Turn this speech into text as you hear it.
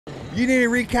You need to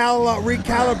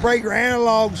recalibrate your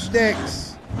analog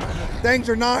sticks. Things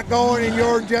are not going in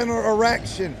your general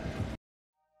direction.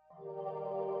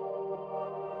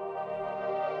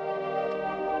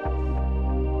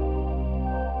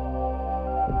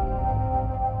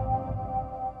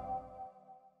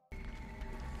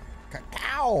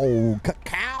 Cacao,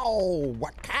 cacao,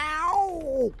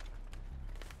 cacao.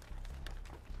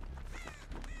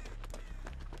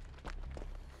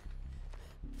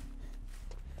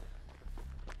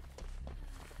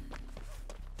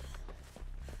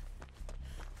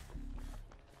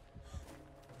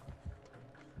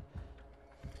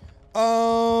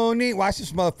 Oh, neat. Watch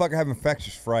this motherfucker have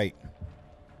infectious fright.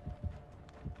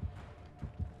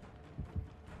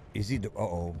 Is he the...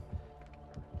 Uh-oh.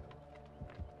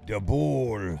 The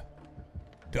bull.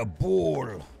 The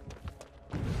bull.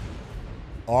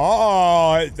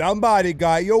 Oh, somebody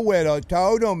got you with a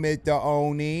totem, Mr.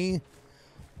 Oni.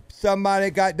 Somebody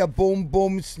got the boom,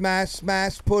 boom, smash,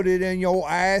 smash, put it in your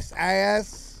ass,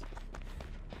 ass.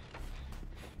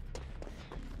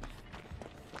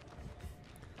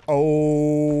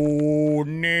 Oh,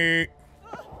 neat.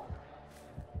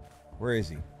 Where is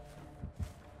he?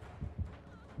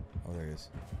 Oh, there he is.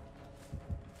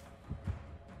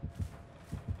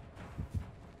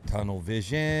 Tunnel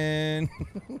vision.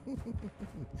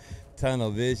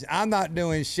 Tunnel vision. I'm not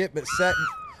doing shit but setting.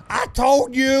 I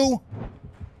told you.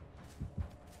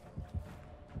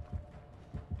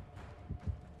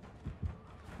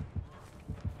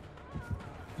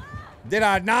 Did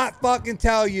I not fucking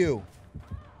tell you?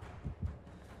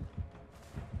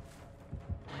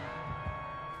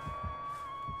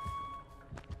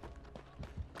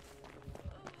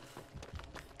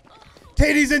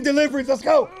 Titties and deliverance, let's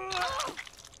go.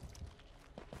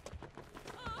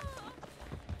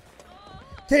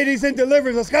 Titties and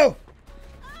deliverance, let's go.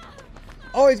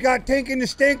 Oh, he's got Tink in the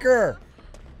stinker.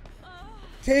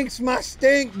 Tink's my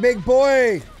stink, big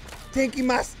boy. Tinky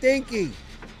my stinky.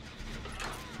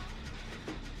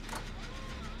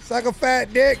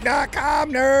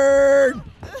 Suckafatdick.com, nerd.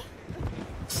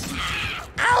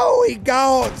 Oh, he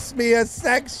gaunts me, a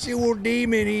sexual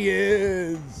demon he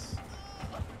is.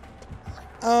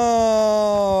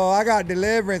 Oh, I got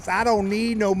deliverance. I don't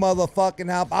need no motherfucking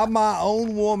help. I'm my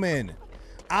own woman.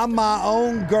 I'm my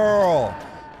own girl.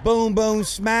 Boom, boom,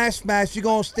 smash, smash. You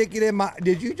gonna stick it in my...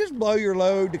 Did you just blow your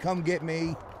load to come get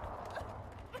me?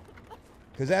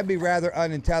 Because that'd be rather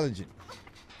unintelligent.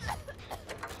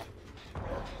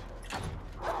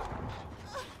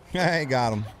 I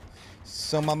got him.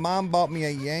 So my mom bought me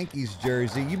a Yankees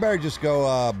jersey. You better just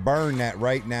go burn that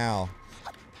right now.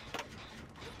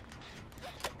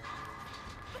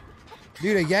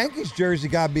 Dude, a Yankees jersey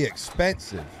gotta be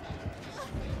expensive.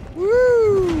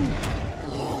 Woo!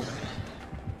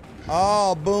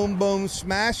 Oh, boom, boom,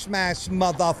 smash, smash,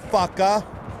 motherfucker.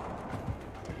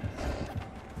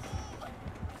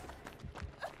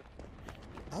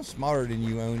 I'm smarter than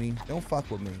you, Oni. Don't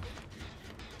fuck with me.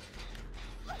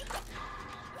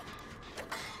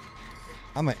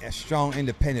 I'm a strong,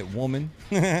 independent woman.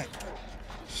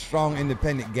 Strong,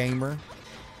 independent gamer.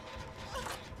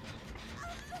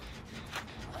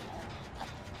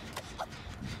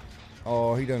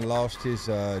 Oh, he done lost his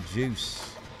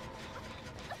juice.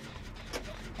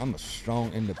 I'm a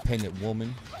strong, independent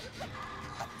woman.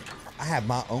 I have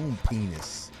my own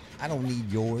penis. I don't need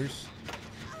yours.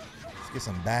 Let's get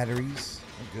some batteries.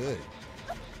 I'm good.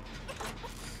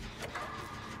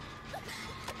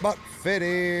 Buck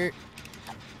fitty.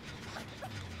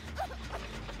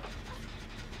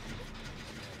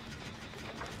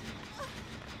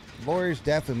 Lori's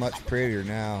definitely much prettier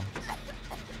now.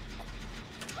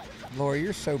 Lori,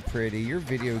 you're so pretty. Your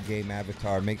video game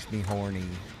avatar makes me horny.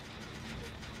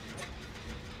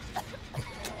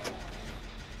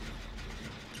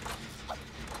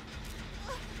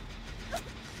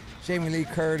 Jamie Lee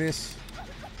Curtis.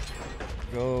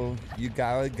 Go. You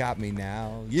got me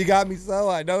now. You got me so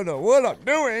I don't know what I'm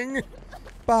doing.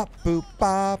 Bop, boop,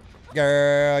 bop.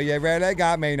 Girl, you really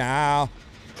got me now.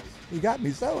 You got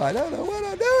me so I don't know what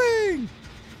I'm doing.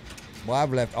 Well,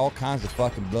 I've left all kinds of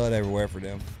fucking blood everywhere for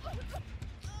them.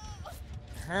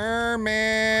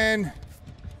 Herman.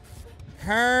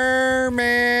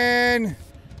 Herman.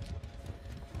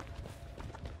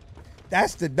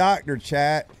 That's the doctor,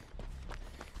 chat.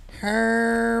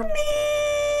 Herman.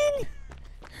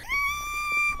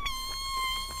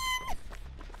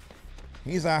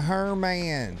 He's a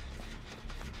Herman.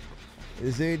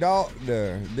 Is the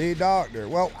doctor. The doctor.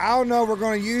 Well, I don't know if we're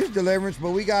going to use deliverance,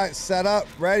 but we got it set up,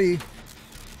 ready.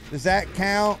 Does that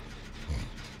count?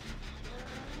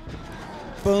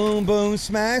 Boom, boom,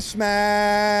 smash,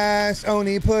 smash.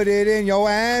 Only put it in your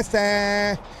ass.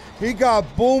 He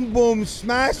got boom boom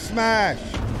smash smash.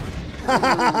 Ha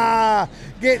ha ha ha.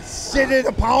 Get shitted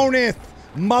upon it,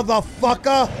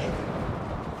 motherfucker.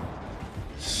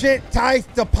 Shit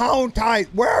tight to pound tight.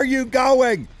 Where are you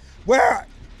going? Where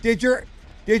did your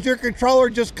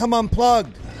controller just come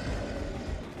unplugged?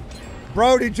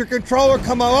 Bro, did your controller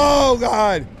come on? Oh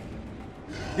god.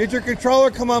 Did your controller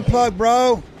come unplugged,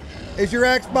 bro? Is your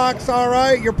Xbox all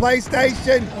right? Your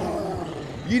PlayStation?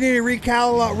 You need to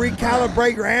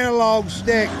recalibrate your analog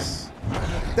sticks.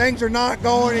 Things are not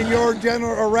going in your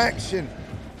general direction.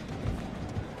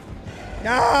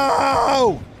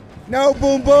 No! No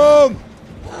boom boom!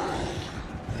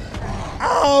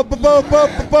 Oh, boom boom boom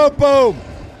boom boom!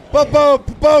 Boom boom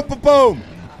boom boom boom!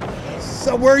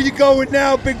 So where are you going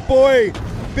now, big boy?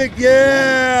 Big,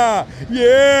 yeah!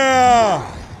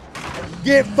 Yeah!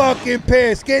 Get fucking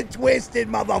pissed. Get twisted,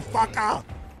 motherfucker.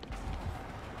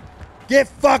 Get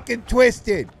fucking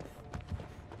twisted.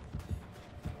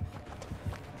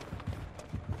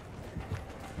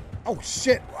 Oh,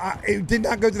 shit. It did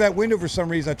not go through that window for some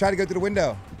reason. I tried to go through the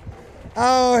window.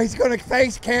 Oh, he's going to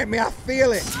face camp me. I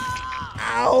feel it.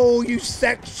 Ow, you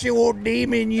sexual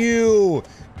demon, you.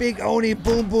 Big ONI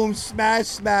boom boom smash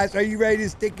smash. Are you ready to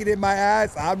stick it in my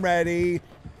ass? I'm ready.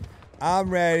 I'm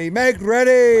ready. Make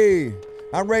ready.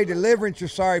 I'm ready to deliverance your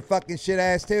sorry fucking shit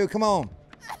ass too. Come on.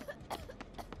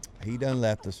 He done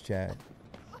left us, Chad.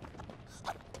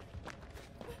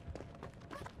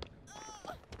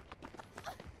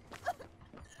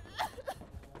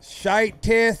 Shite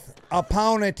tith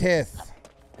upon a tith.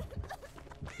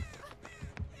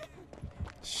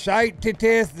 Shite to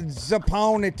tith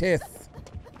upon a tith.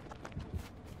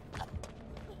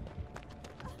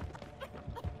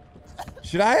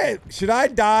 Should I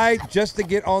die just to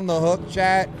get on the hook,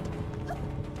 chat?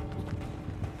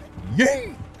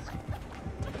 Yay!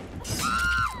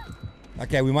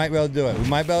 Okay, we might be able to do it. We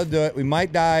might be able to do it. We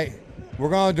might die. We're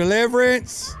going to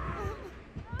deliverance,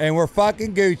 and we're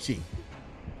fucking Gucci.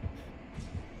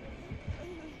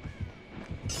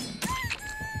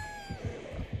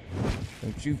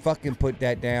 Don't you fucking put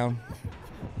that down.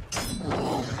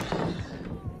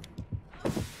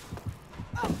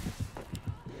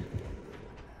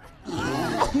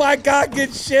 Oh my God,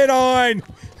 get shit on.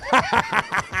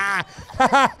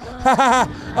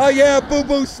 Oh yeah, boom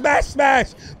boom smash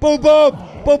smash. Boom boom.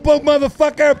 Boom boom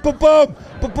motherfucker. Boom boom.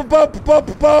 Boom boom boom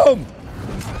boom boom.